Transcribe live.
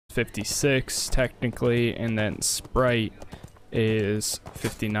56 technically, and then Sprite is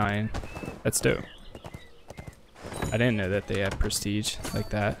 59. That's dope. I didn't know that they had prestige like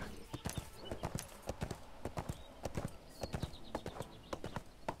that.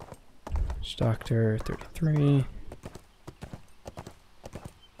 Doctor 33.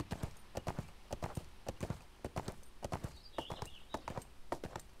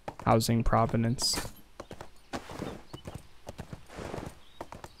 Housing provenance.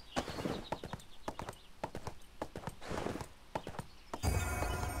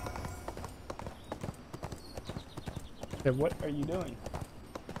 Hey, what are you doing?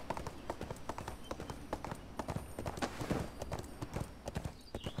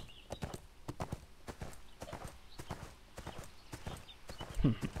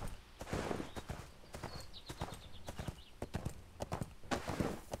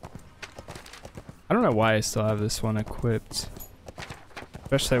 I don't know why I still have this one equipped,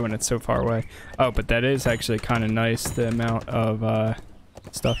 especially when it's so far away. Oh, but that is actually kind of nice, the amount of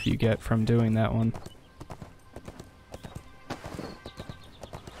stuff you get from doing that one.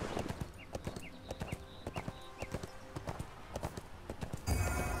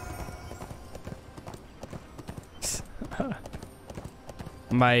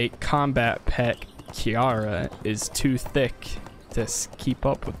 My combat pet Kiara is too thick to keep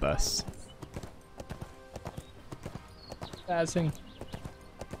up with us. Passing.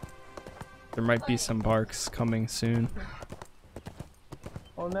 There might be some barks coming soon.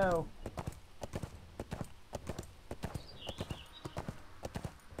 Oh no.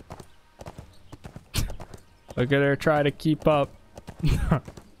 Look at her try to keep up. It's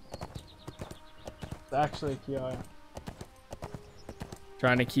actually Kiara.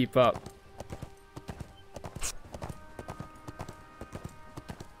 Trying to keep up.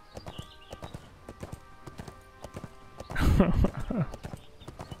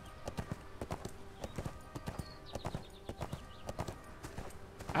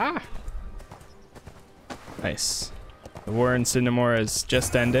 Ah! Nice. The war in Syndamore has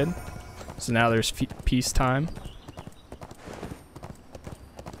just ended, so now there's peace time.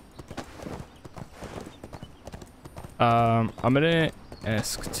 I'm gonna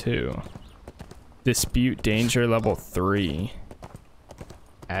ask too. Dispute danger level 3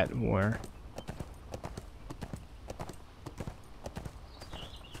 at war.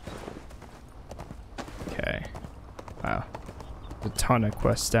 Okay. Wow. A ton of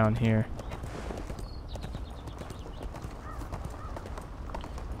quests down here.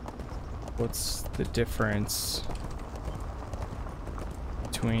 What's the difference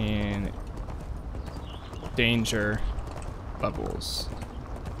between danger levels?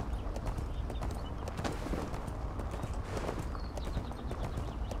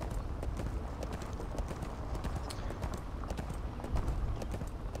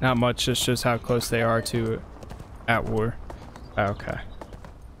 Not much, just shows how close they are to at war. Okay.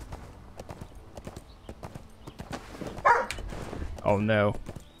 Oh no.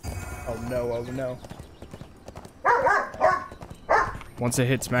 Oh no, oh no. Once it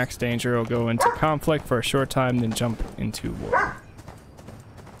hits max danger, it'll go into conflict for a short time, then jump into war.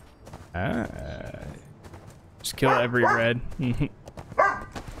 Ah. Just kill every red.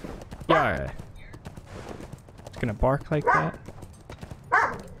 Yeah. It's gonna bark like that.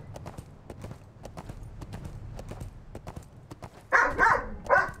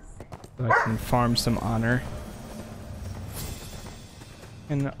 So I can farm some honor.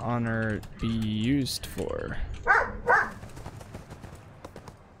 Can honor be used for?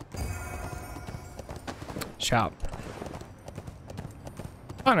 Shop.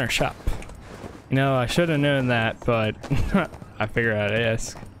 Honor shop. You know, I should have known that, but I figured I'd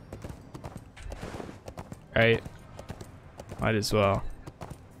ask. Right? Might as well.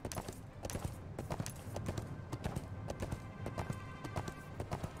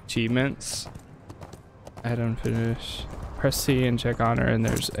 Achievements. Add unfinished. Press C and check honor, and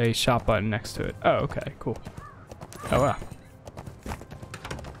there's a shop button next to it. Oh, okay, cool. Oh wow.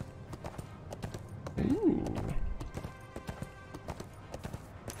 Ooh.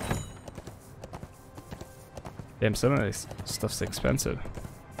 Damn, some of this stuff's expensive.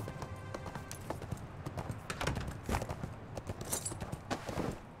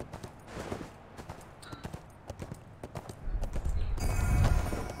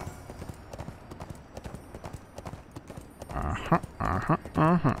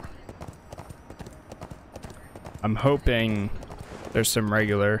 I'm hoping there's some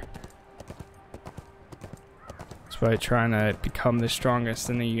regular. That's why I'm trying to become the strongest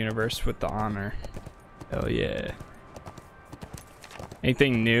in the universe with the honor. Hell yeah.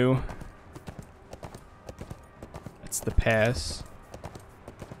 Anything new? That's the pass.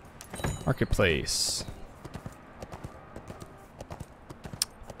 Marketplace.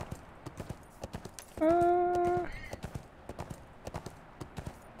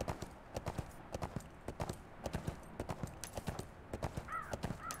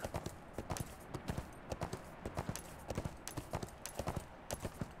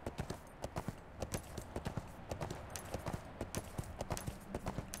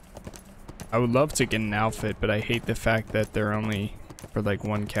 I would love to get an outfit, but I hate the fact that they're only for like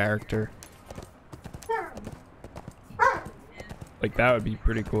one character. Like that would be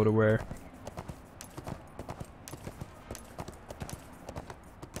pretty cool to wear.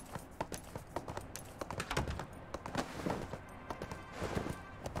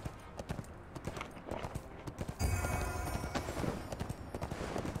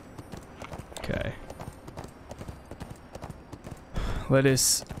 Okay. Let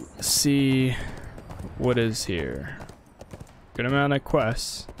us see what is here. Good amount of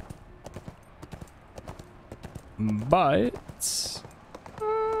quests. But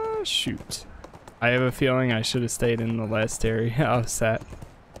shoot. I have a feeling I should have stayed in the last area I was at.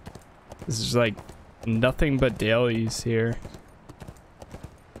 This is like nothing but dailies here.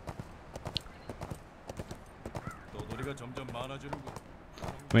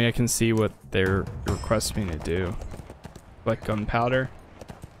 I mean, I can see what they're requesting me to do. Like gunpowder.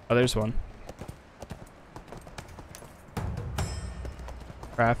 Oh, there's one.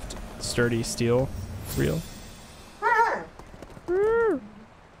 Craft sturdy steel reel.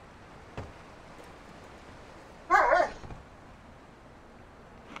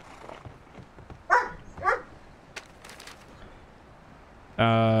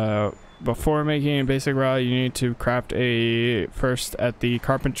 Before making a basic rod, you need to craft a first at the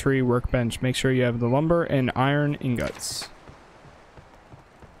carpentry workbench. Make sure you have the lumber and iron ingots.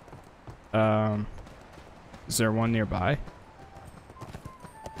 Is there one nearby?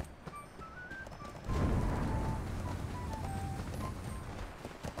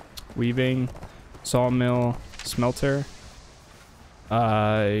 Weaving, sawmill, smelter.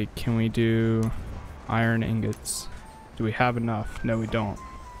 Can we do iron ingots? Do we have enough? No, we don't.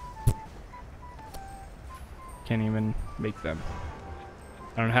 Can't even make them.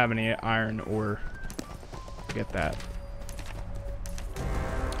 I don't have any iron ore to get that.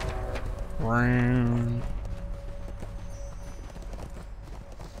 Round.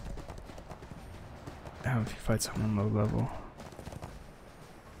 Oh, if you fight someone low level.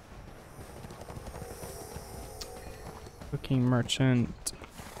 Cooking merchant.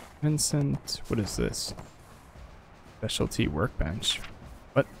 Vincent. What is this? Specialty workbench.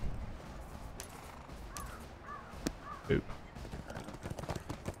 What? Ooh.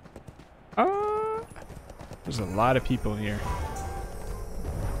 There's a lot of people here.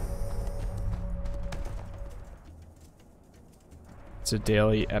 It's a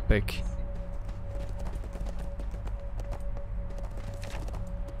daily epic.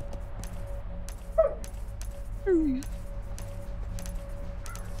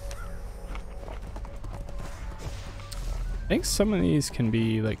 I think some of these can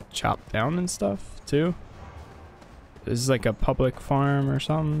be like chopped down and stuff too. This is like a public farm or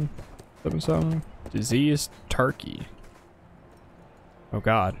something. Something. Diseased turkey. Oh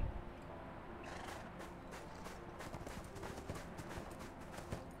god.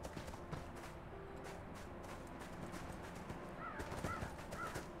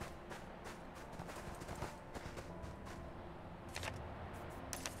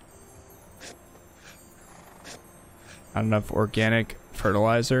 Not enough organic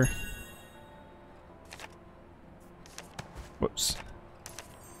fertilizer. Whoops.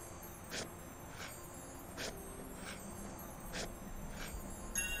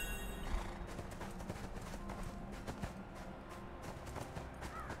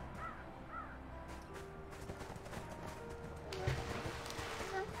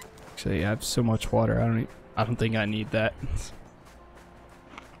 Actually, I have so much water. I don't think I need that.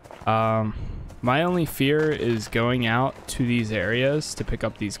 My only fear is going out to these areas to pick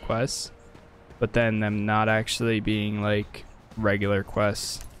up these quests, but then them not actually being like regular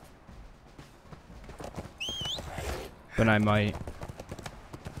quests. But I might.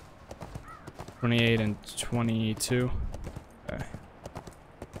 28 and 22. Okay.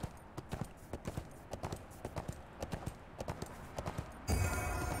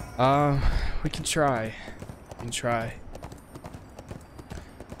 We can try. We can try.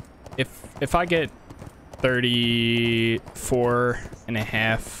 If I get 34 and a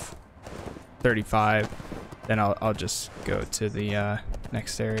half, 35, then I'll just go to the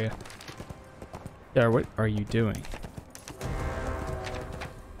next area. Yeah, what are you doing?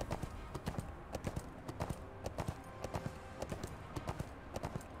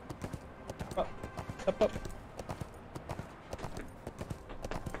 Up, up.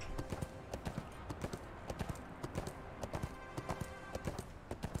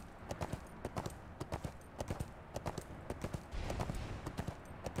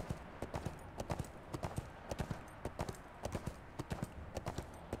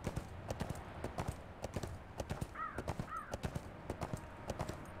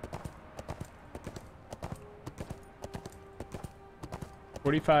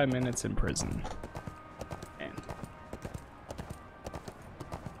 "45 minutes in prison." Man.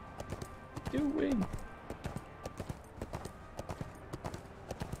 Doing.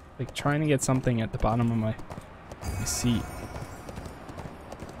 Like trying to get something at the bottom of my seat.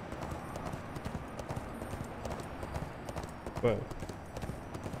 Whoa.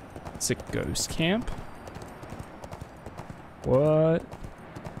 It's a ghost camp? What?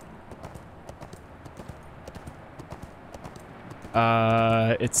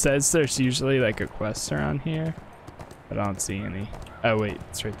 It says there's usually like a quest around here, but I don't see any. Oh wait,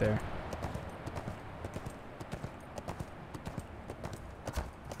 it's right there.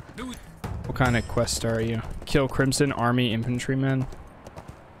 What kind of quest are you? Kill Crimson Army infantrymen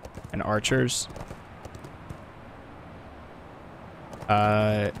and archers.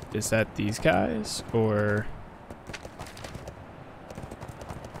 Is that these guys or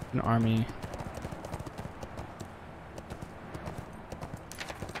an army?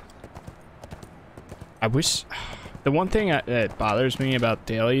 I wish. The one thing that bothers me about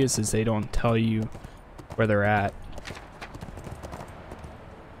dailies is they don't tell you where they're at.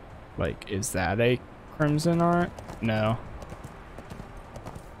 Like, is that a Crimson art? No.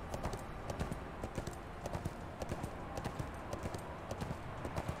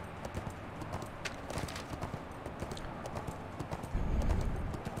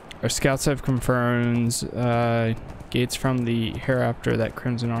 Our scouts have confirmed gates from the hereafter that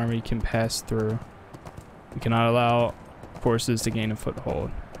Crimson Army can pass through. We cannot allow forces to gain a foothold.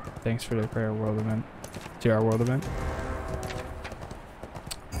 Thanks for the prayer world event. To our world event.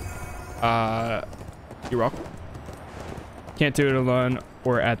 You're welcome. Can't do it alone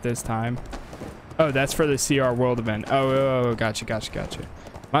or at this time. Oh, that's for the CR world event. Oh, gotcha.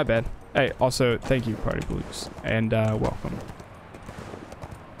 My bad. Hey, also, thank you, Party Blues. And welcome.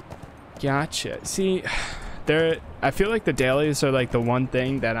 Gotcha. See, I feel like the dailies are like the one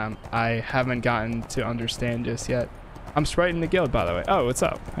thing that I haven't gotten to understand just yet. I'm spriting the guild, by the way. Oh, what's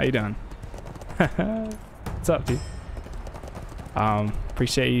up? How you doing? What's up, dude?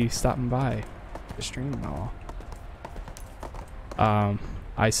 Appreciate you stopping by the stream and all.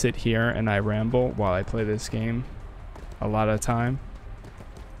 I sit here and I ramble while I play this game a lot of time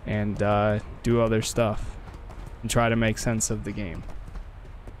and do other stuff and try to make sense of the game.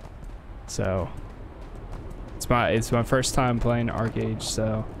 So it's my first time playing ArcheAge,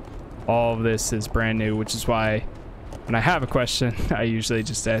 so all of this is brand new, which is why when I have a question, I usually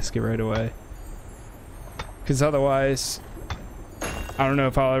just ask it right away. Because otherwise, I don't know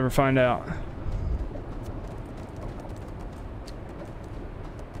if I'll ever find out.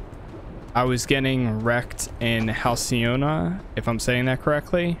 I was getting wrecked in Halcyona, if I'm saying that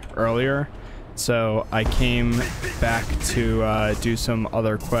correctly, earlier. So I came back to do some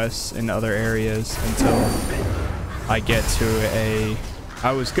other quests in other areas until I get to a...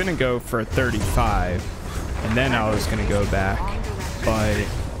 I was going to go for 35, and then I was going to go back, but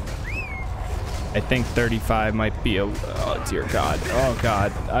I think 35 might be a... Oh, dear God. Oh,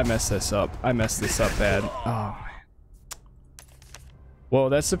 God. I messed this up. I messed this up bad. Oh, man. Well,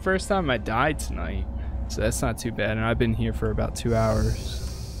 that's the first time I died tonight, so that's not too bad, and I've been here for about 2 hours.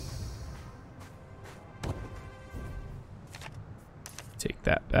 Take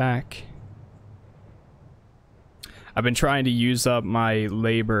that back. I've been trying to use up my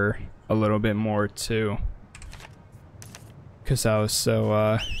labor a little bit more too, because I was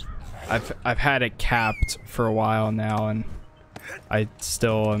so I've had it capped for a while now, and I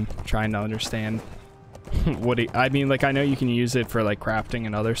still am trying to understand what I mean. Like, I know you can use it for like crafting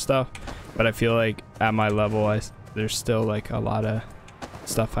and other stuff, but I feel like at my level there's still like a lot of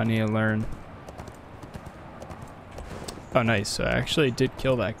stuff I need to learn. Oh, nice. So I actually did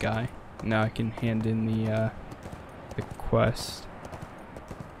kill that guy. Now I can hand in the quest.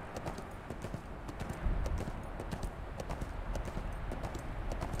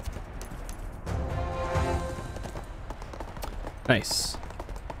 Nice.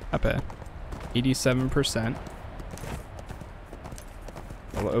 Not bad. 87%.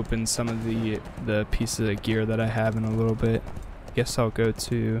 I'll open some of the pieces of gear that I have in a little bit. Guess I'll go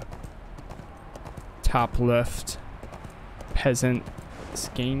to top left. Peasant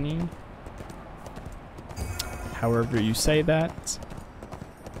Scanning, however you say that.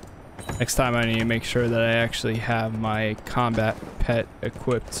 Next time I need to make sure that I actually have my combat pet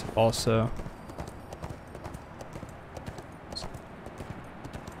equipped also.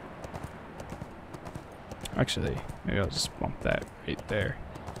 Actually, maybe I'll just bump that right there.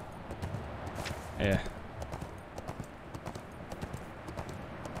 Yeah.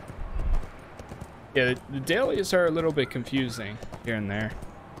 Yeah, the dailies are a little bit confusing here and there.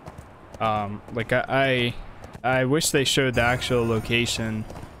 Like I wish they showed the actual location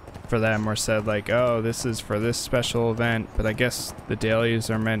for them or said like, oh, this is for this special event, but I guess the dailies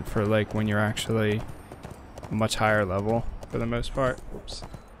are meant for like when you're actually a much higher level for the most part. Oops.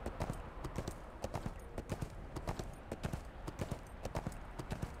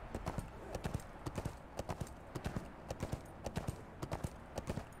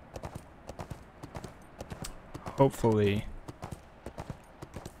 Hopefully.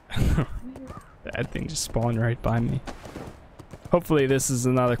 That thing just spawned right by me. Hopefully this is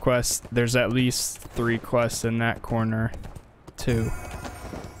another quest. There's at least 3 quests in that corner too.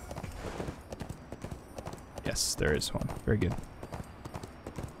 Yes, there is one. Very good.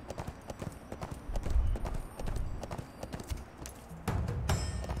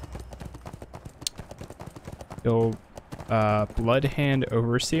 Yo, Blood Hand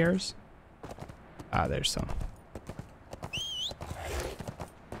Overseers. Ah, there's some.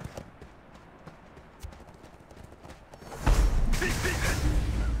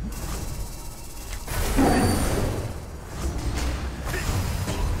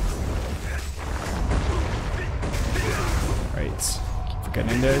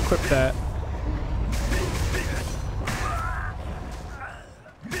 Forgetting to equip that.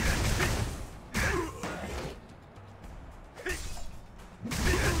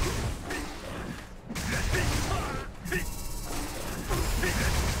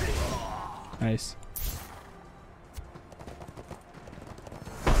 Nice.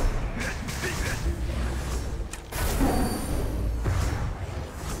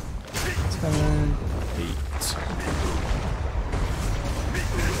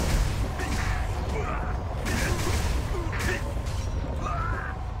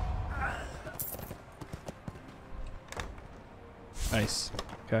 Nice.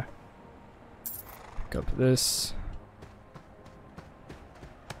 Okay. Pick up this.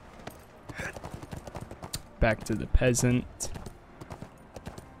 Back to the peasant.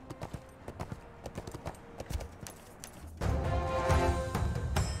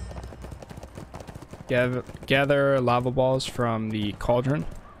 Gather lava balls from the cauldron.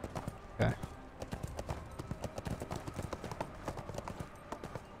 Okay.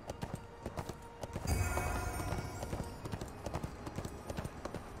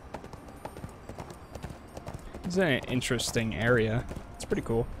 It's an interesting area. It's pretty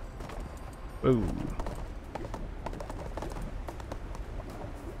cool. Ooh.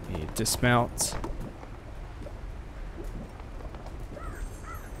 Need dismount.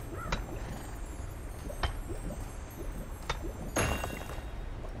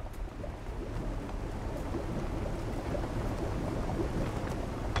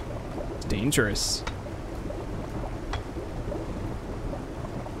 It's dangerous.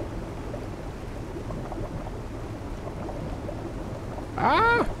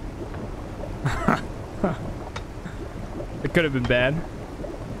 Ah! It could have been bad.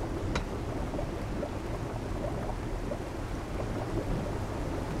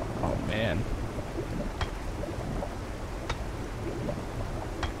 Oh man.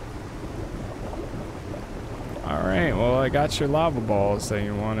 Alright, well I got your lava balls that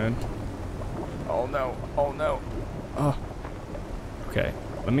you wanted. Oh no, oh no. Oh. Okay,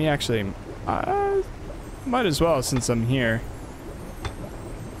 let me actually... might as well since I'm here.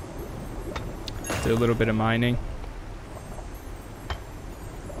 Do a little bit of mining.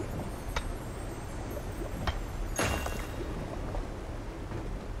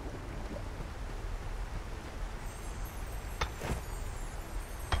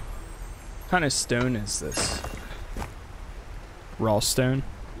 What kind of stone is this? Raw stone?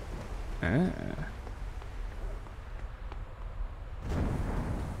 Ah.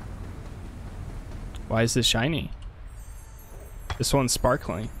 Why is this shiny? This one's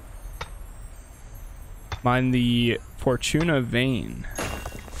sparkling. Mine the Fortuna vein.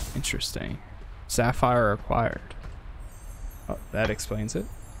 Interesting. Sapphire acquired. Oh, that explains it.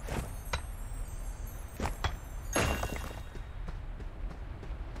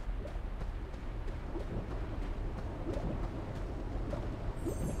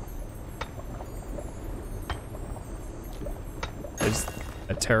 There's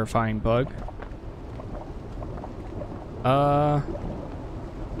a terrifying bug. Go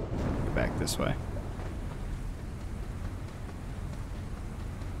back this way.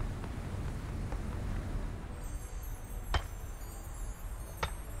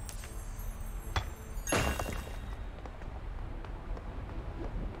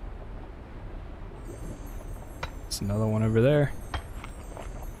 There's another one over there.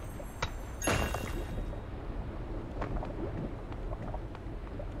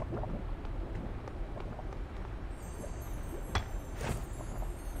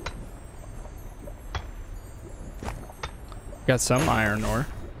 Got some iron ore.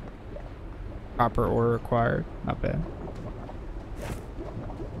 Copper ore required. Not bad.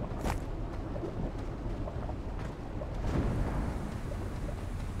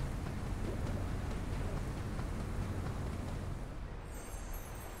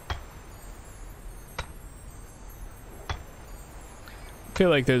 I feel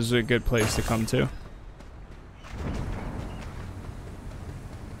like this is a good place to come to.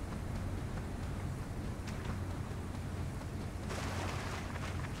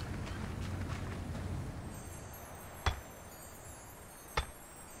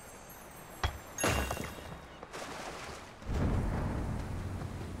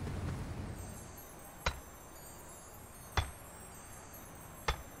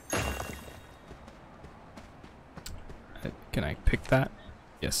 Can I pick that?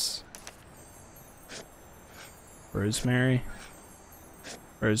 Yes. Rosemary.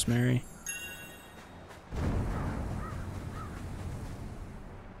 Rosemary.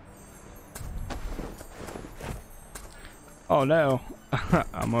 Oh no.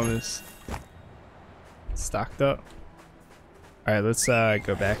 I'm almost stocked up. Alright, let's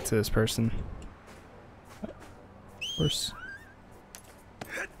go back to this person. Of course.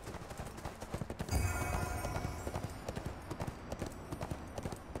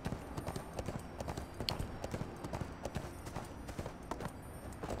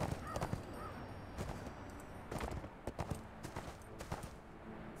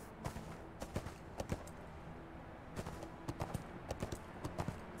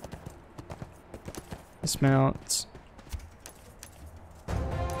 Dismount.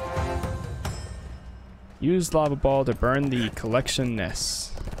 Use lava ball to burn the collection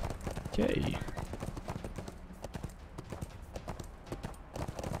nests. Okay.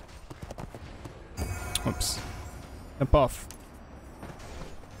 Oops. Jump off.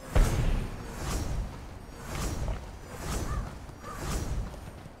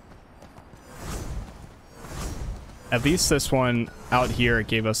 At least this one out here, it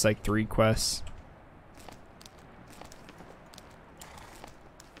gave us like 3 quests.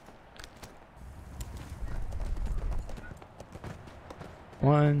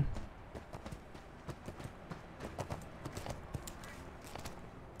 One.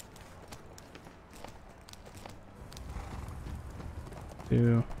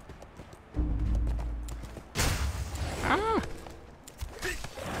 Two. Ah!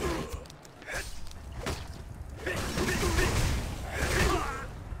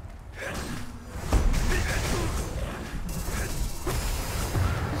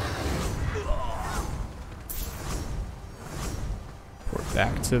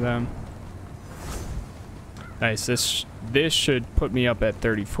 Back to them. Nice. This should put me up at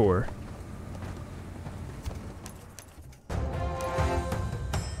 34.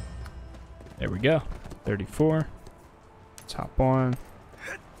 There we go. 34. Let's hop on.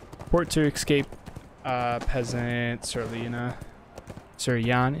 Port to escape peasant Sir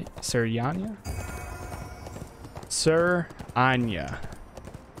Anya.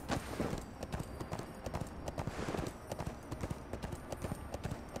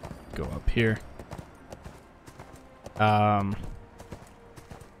 Go up here.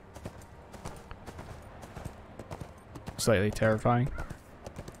 Slightly terrifying.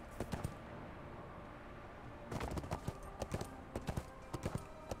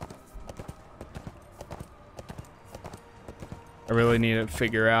 I really need to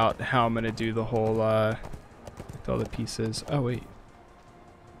figure out how I'm gonna do the whole with all the pieces. Oh wait.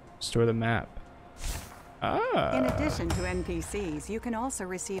 Store the map. Ah. In addition to NPCs, you can also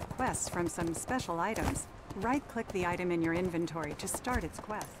receive quests from some special items. Right-click the item in your inventory to start its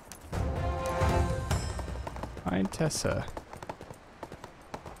quest. Find Tessa.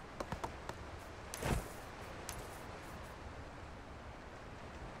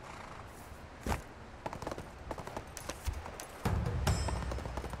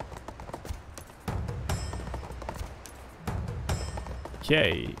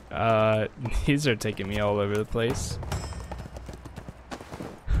 Okay, these are taking me all over the place.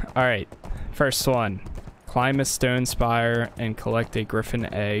 Alright, first one. Climb a stone spire and collect a griffin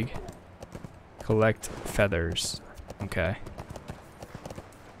egg. Collect feathers. Okay.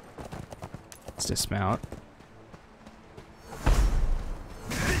 Let's dismount.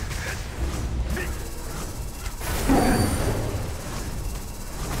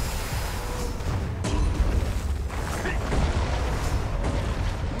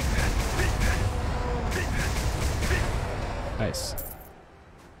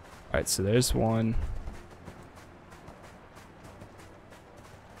 Alright, so there's one.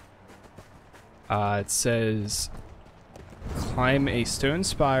 It says climb a stone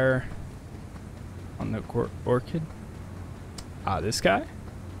spire on the orchid. This guy?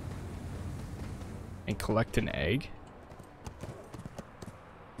 And collect an egg.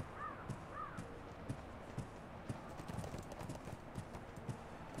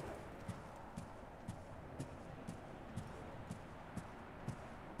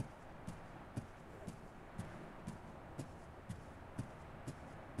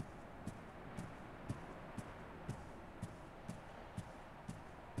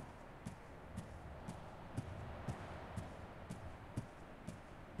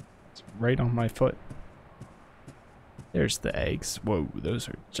 Right on my foot. There's the eggs. Whoa, those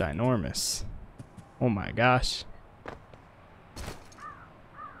are ginormous. Oh my gosh.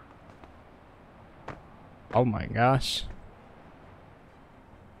 Oh my gosh.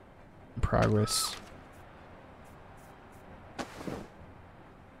 Progress.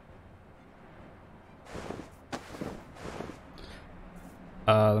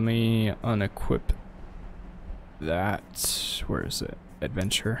 Let me unequip that. Where is it?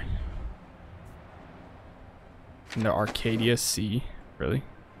 Adventure. In the Arcadia Sea, really?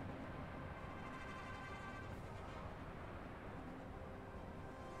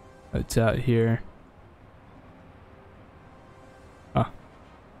 It's out here. Ah,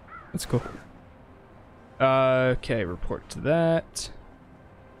 that's cool. Okay, report to that.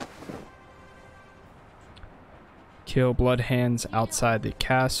 Kill bloodhands outside the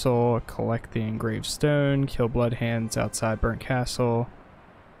castle. Collect the engraved stone. Kill bloodhands outside burnt castle.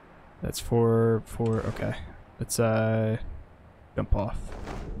 That's for okay. Let's jump off.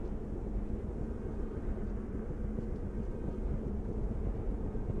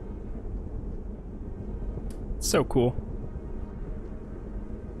 So cool.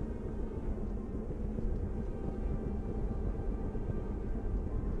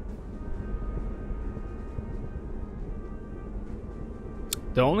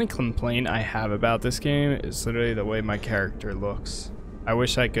 The only complaint I have about this game is literally the way my character looks. I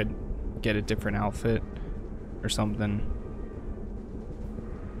wish I could get a different outfit or something.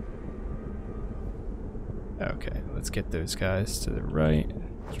 Okay, let's get those guys to the right.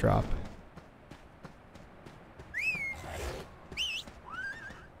 Let's drop.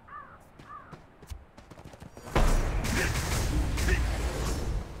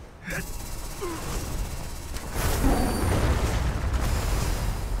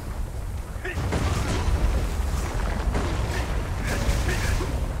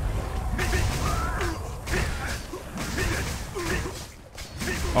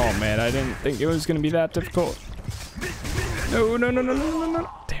 Oh man, I didn't think it was gonna be that difficult. No, no, no, no, no, no, no.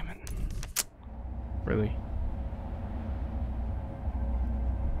 Damn it. Really?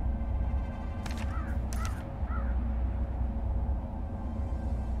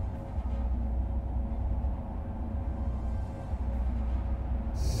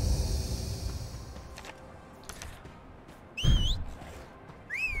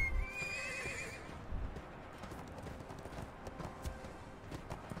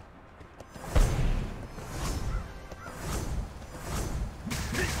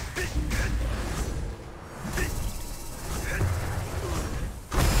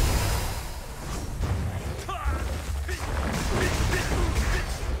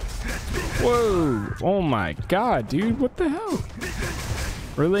 Whoa! Oh my god, dude, what the hell?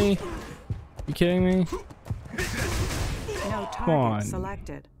 Really? You kidding me? No target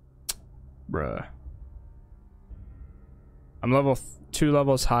selected. Bruh. I'm level 2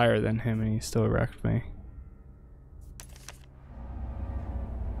 levels higher than him and he still wrecked me.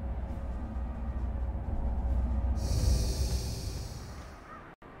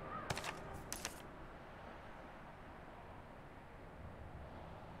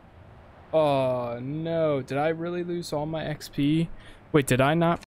 Oh no, did I really lose all my XP? Wait, did I not